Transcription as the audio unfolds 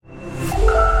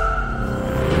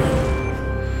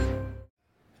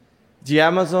The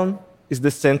Amazon is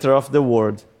the center of the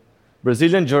world.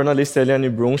 Brazilian journalist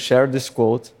Eliane Brum shared this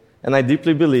quote, and I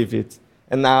deeply believe it.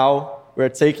 And now we're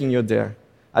taking you there,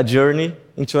 a journey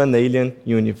into an alien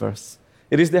universe.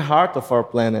 It is the heart of our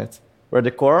planet, where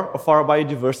the core of our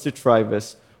biodiversity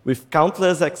thrives, with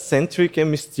countless eccentric and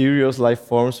mysterious life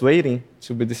forms waiting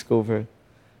to be discovered.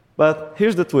 But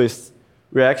here's the twist.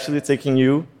 We're actually taking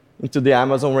you into the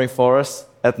Amazon rainforest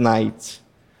at night.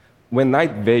 When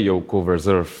night veil covers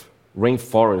Earth,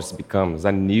 rainforest becomes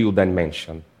a new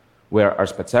dimension, where our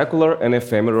spectacular and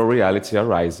ephemeral reality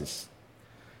arises.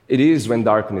 It is when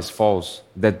darkness falls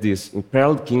that this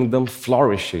imperiled kingdom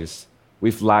flourishes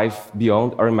with life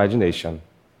beyond our imagination.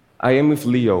 I am with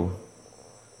Leo,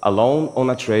 alone on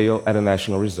a trail at a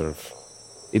national reserve.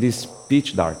 It is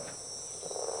pitch dark.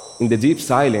 In the deep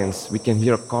silence, we can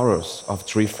hear a chorus of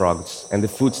tree frogs and the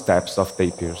footsteps of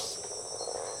tapirs.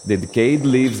 The decayed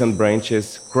leaves and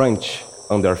branches crunch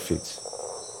under our feet.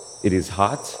 It is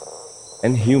hot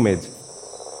and humid,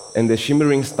 and the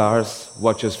shimmering stars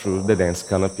watch us through the dense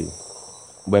canopy.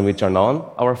 When we turn on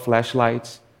our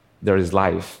flashlights, there is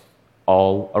life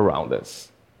all around us.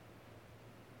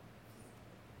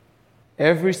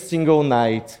 Every single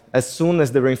night, as soon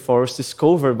as the rainforest is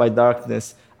covered by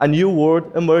darkness, a new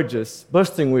world emerges,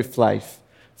 bursting with life.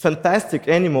 Fantastic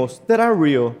animals that are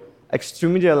real,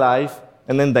 extremely alive,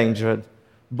 and endangered.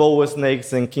 Boa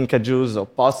snakes and kinkajous,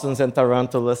 opossums and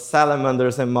tarantulas,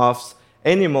 salamanders and moths,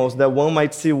 animals that one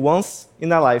might see once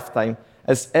in a lifetime,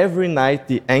 as every night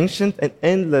the ancient and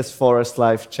endless forest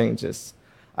life changes.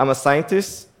 I'm a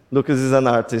scientist, Lucas is an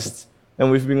artist,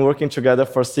 and we've been working together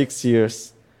for 6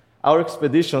 years. Our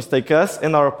expeditions take us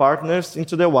and our partners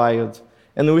into the wild,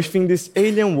 and within this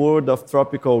alien world of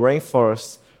tropical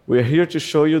rainforests, we're here to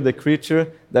show you the creature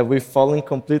that we've fallen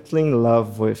completely in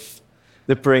love with,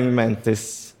 the praying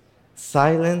mantis.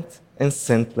 Silent and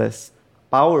scentless,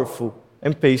 powerful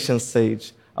and patient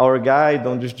sage, our guide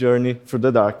on this journey through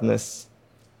the darkness.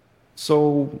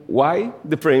 So why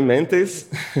the praying mantis?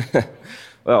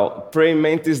 Well, praying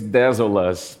mantis dazzle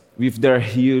us with their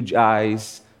huge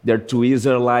eyes, their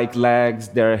tweezer-like legs,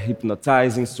 their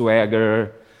hypnotizing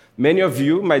swagger. Many of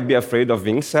you might be afraid of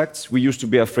insects. We used to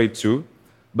be afraid too.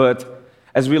 But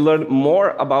as we learn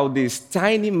more about these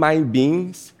tiny mind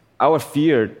beings, our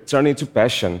fear turned into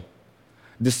passion.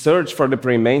 The search for the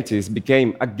praying mantis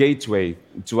became a gateway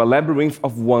to a labyrinth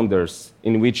of wonders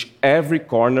in which every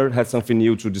corner had something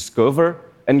new to discover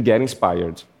and get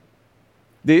inspired.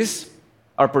 These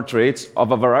are portraits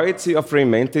of a variety of praying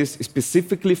mantis,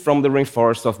 specifically from the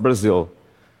rainforest of Brazil.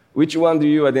 Which one do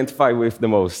you identify with the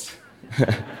most?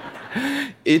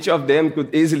 Each of them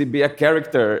could easily be a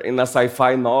character in a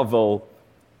sci-fi novel,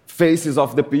 Faces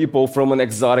of the People from an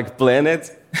Exotic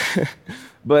Planet.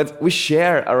 But we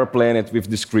share our planet with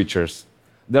these creatures.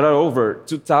 There are over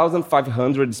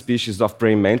 2,500 species of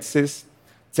praying mantises.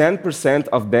 10%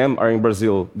 of them are in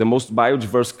Brazil, the most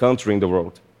biodiverse country in the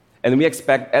world. And we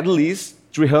expect at least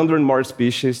 300 more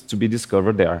species to be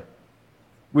discovered there.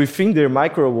 Within their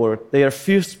microworld, they are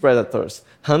fierce predators,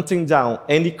 hunting down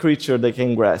any creature they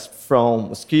can grasp, from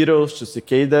mosquitoes to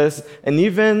cicadas, and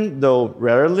even, though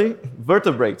rarely,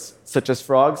 vertebrates, such as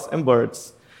frogs and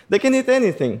birds. They can eat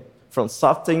anything, from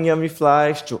soft and yummy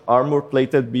flies to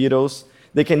armor-plated beetles.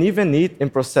 They can even eat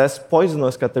and process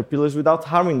poisonous caterpillars without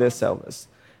harming themselves.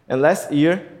 And last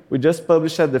year, we just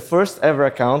published the first ever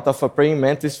account of a praying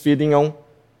mantis feeding on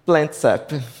plant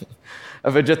sap.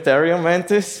 A vegetarian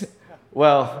mantis?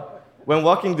 Well, when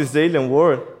walking this alien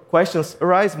world, questions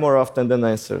arise more often than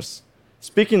answers.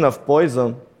 Speaking of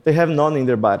poison, they have none in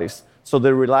their bodies, so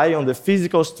they rely on the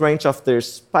physical strength of their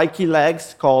spiky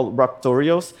legs, called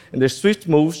raptorials, and their swift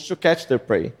moves to catch their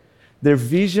prey. Their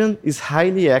vision is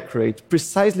highly accurate,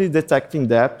 precisely detecting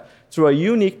depth through a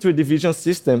unique 3D vision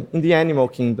system in the animal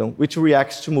kingdom, which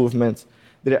reacts to movement.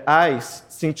 Their eyes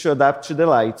seem to adapt to the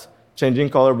light, changing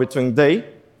color between day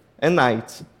and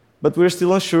night. But we're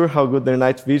still unsure how good their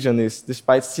night vision is,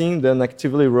 despite seeing them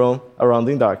actively roam around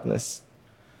in darkness.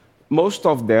 Most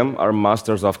of them are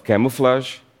masters of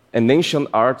camouflage and ancient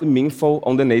art meaningful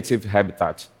on the native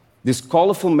habitat. This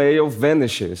colorful male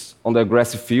vanishes on the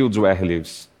grassy fields where he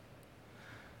lives.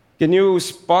 Can you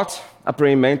spot a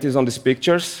praying mantis on these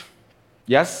pictures?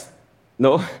 Yes?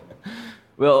 No?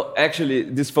 Well, actually,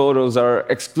 these photos are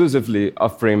exclusively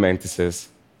of praying mantises.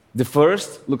 The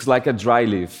first looks like a dry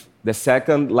leaf, the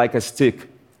second like a stick,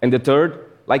 and the third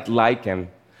like lichen.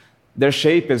 Their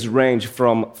shapes range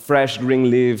from fresh green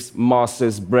leaves,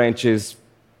 mosses, branches,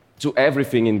 to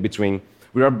everything in between.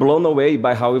 We are blown away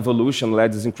by how evolution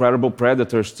led these incredible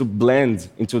predators to blend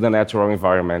into the natural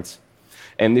environment.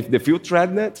 And if they feel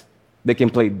threatened, they can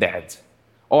play dead.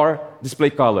 or display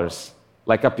colors,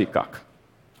 like a peacock,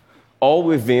 all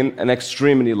within an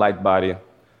extremely light body.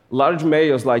 Large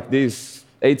males like this,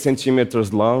 8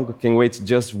 centimeters long, can weigh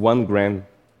just 1 gram.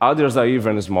 Others are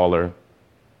even smaller.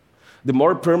 The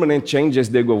more permanent changes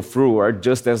they go through are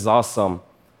just as awesome.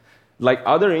 Like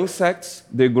other insects,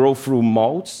 they grow through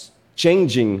molts,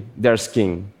 changing their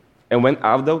skin, and when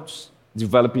adults,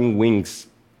 developing wings,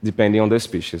 depending on the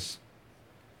species.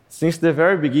 Since the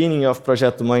very beginning of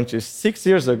Projeto Mantis 6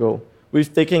 years ago,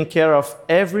 we've taken care of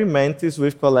every mantis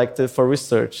we've collected for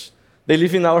research. They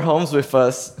live in our homes with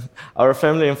us. Our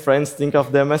family and friends think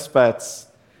of them as pets.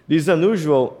 This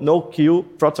unusual no-kill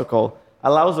protocol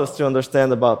allows us to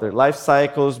understand about their life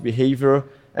cycles, behavior,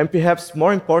 and perhaps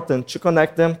more important, to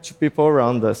connect them to people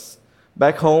around us.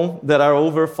 Back home, there are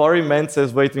over 40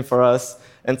 mantises waiting for us,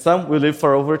 and some will live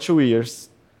for over 2 years.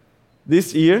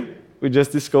 This year, we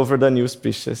just discovered a new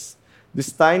species.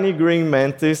 This tiny green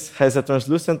mantis has a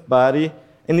translucent body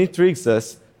and intrigues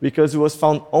us because it was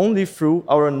found only through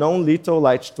our non-lethal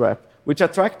light trap, which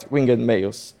attracts winged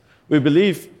males. We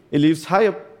believe it lives high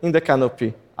up in the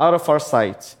canopy, out of our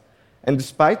sight. And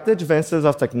despite the advances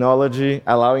of technology,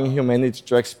 allowing humanity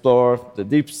to explore the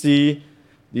deep sea,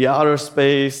 the outer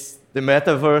space, the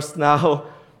metaverse now,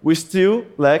 we still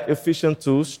lack efficient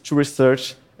tools to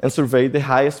research and survey the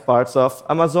highest parts of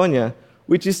Amazonia,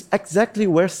 which is exactly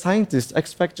where scientists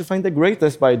expect to find the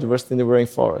greatest biodiversity in the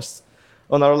rainforest.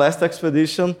 On our last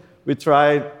expedition, we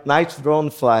tried night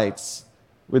drone flights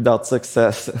without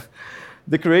success.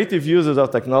 The creative uses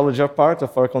of technology are part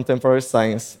of our contemporary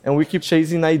science, and we keep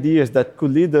chasing ideas that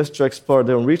could lead us to explore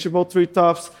the unreachable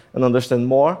treetops and understand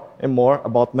more and more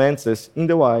about mantises in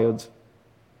the wild.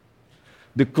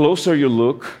 The closer you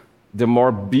look, the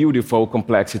more beautiful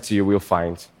complexity you will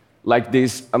find, like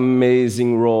this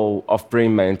amazing row of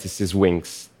praying mantises'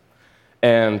 wings.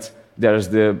 And there's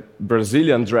the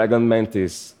Brazilian dragon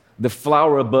mantis, the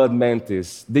flower bud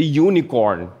mantis, the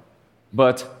unicorn.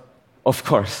 But, of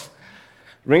course,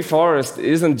 rainforest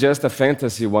isn't just a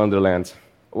fantasy wonderland.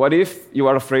 What if you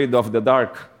are afraid of the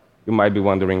dark, you might be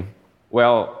wondering?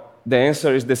 Well, the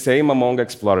answer is the same among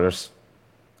explorers.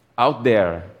 Out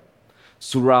there,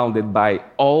 surrounded by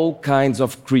all kinds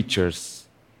of creatures,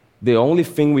 the only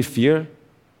thing we fear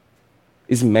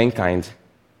is mankind.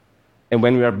 And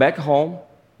when we are back home,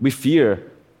 we fear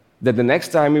that the next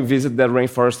time we visit that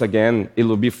rainforest again, it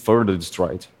will be further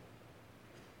destroyed.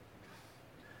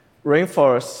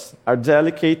 Rainforests are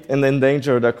delicate and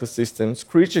endangered ecosystems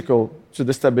critical to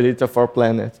the stability of our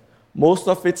planet. Most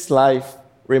of its life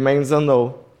remains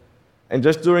unknown. And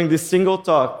just during this single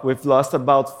talk, we've lost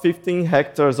about 15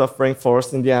 hectares of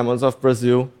rainforest in the Amazon of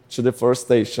Brazil to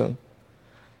deforestation.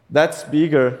 That's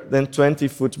bigger than 20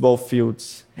 football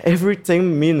fields. Every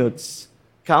 10 minutes,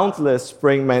 countless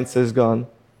praying mantises gone.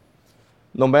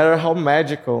 No matter how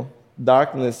magical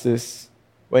darkness is,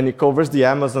 when it covers the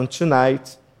Amazon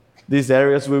tonight, these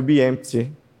areas will be empty.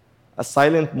 A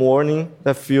silent mourning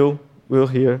that few will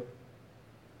hear.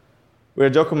 We're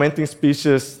documenting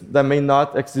species that may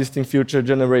not exist in future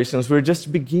generations. We're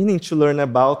just beginning to learn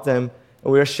about them,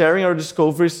 and we are sharing our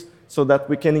discoveries so that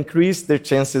we can increase their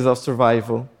chances of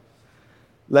survival.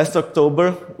 Last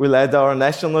October, we led our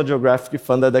National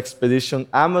Geographic-funded expedition,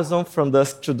 Amazon from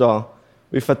Dusk to Dawn,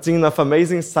 with a team of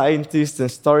amazing scientists and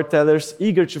storytellers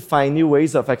eager to find new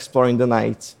ways of exploring the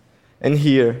night. And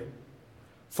here,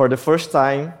 for the first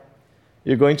time,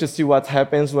 you're going to see what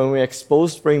happens when we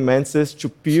expose praying mantises to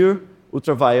pure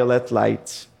ultraviolet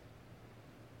light.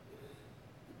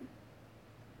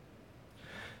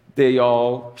 They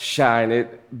all shine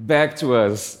it back to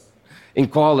us in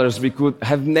colors we could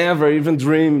have never even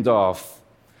dreamed of.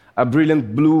 A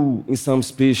brilliant blue in some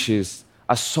species,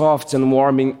 a soft and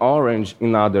warming orange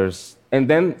in others, and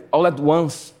then all at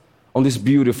once on this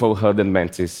beautiful hooded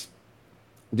mantis.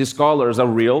 These colors are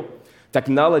real.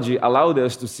 Technology allowed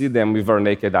us to see them with our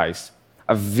naked eyes,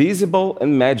 a visible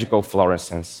and magical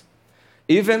fluorescence.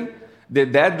 Even the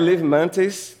dead leaf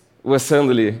mantis was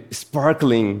suddenly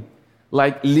sparkling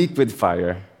like liquid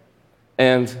fire.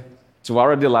 And to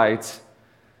our delight,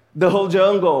 the whole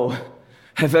jungle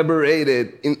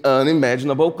evaporated in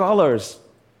unimaginable colors.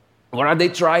 What are they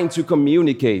trying to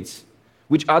communicate?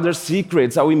 Which other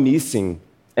secrets are we missing?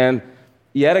 And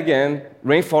yet again,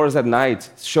 rainforest at night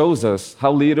shows us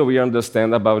how little we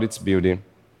understand about its beauty.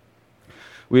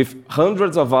 With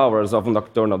hundreds of hours of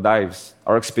nocturnal dives,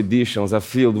 our expeditions are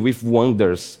filled with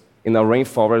wonders in a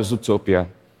rainforest utopia.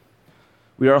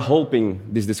 We are hoping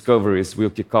these discoveries will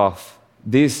kick off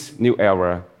this new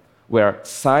era where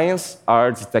science,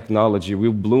 arts, technology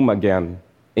will bloom again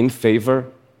in favor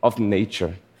of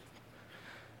nature.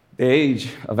 The age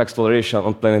of exploration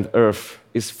on planet Earth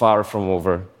is far from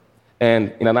over.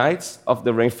 And in the nights of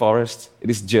the rainforest, it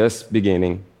is just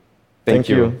beginning. Thank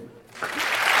you.